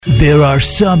There are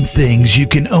some things you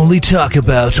can only talk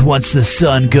about once the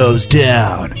sun goes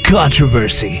down.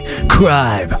 Controversy,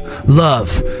 crime,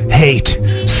 love, hate,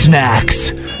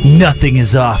 snacks. Nothing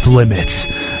is off limits.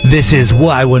 This is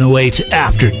Y108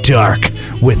 After Dark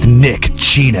with Nick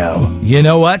Chino. You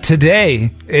know what?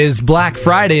 Today is Black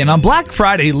Friday, and on Black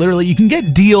Friday, literally, you can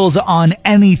get deals on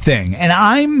anything. And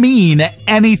I mean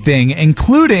anything,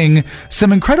 including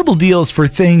some incredible deals for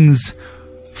things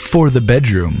for the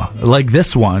bedroom, like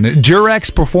this one.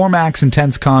 Durex Performax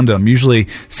Intense Condom, usually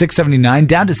 $6.79,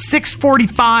 down to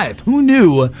 $6.45. Who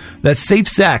knew that safe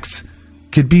sex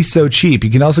could be so cheap?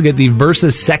 You can also get the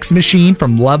Versus Sex Machine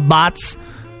from Lovebots.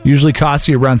 Usually costs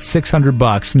you around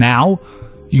 $600. Now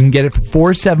you can get it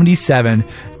for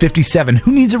 $477.57.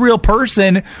 Who needs a real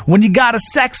person when you got a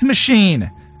sex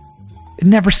machine? It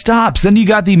never stops. Then you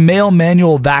got the male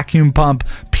manual vacuum pump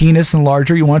penis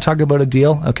enlarger. You want to talk about a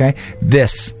deal? Okay.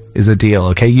 This is a deal.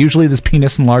 Okay. Usually this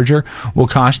penis enlarger will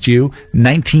cost you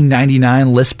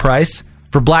 $19.99 list price.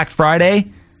 For Black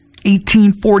Friday,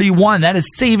 $18.41. That is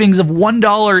savings of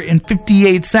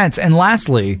 $1.58. And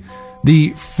lastly,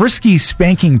 the Frisky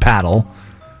Spanking Paddle.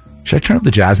 Should I turn up the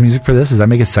jazz music for this? Does that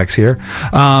make it sexier?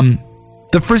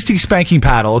 The Frisky Spanking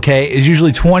Paddle, okay, is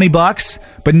usually $20,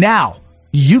 but now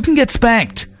you can get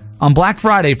spanked on Black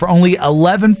Friday for only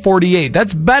 $11.48.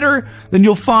 That's better than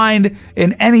you'll find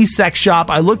in any sex shop.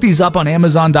 I looked these up on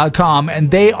Amazon.com, and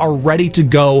they are ready to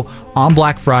go on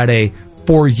Black Friday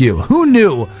for you. Who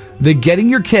knew that getting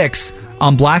your kicks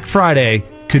on Black Friday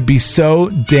could be so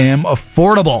damn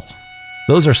affordable?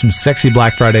 Those are some sexy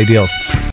Black Friday deals.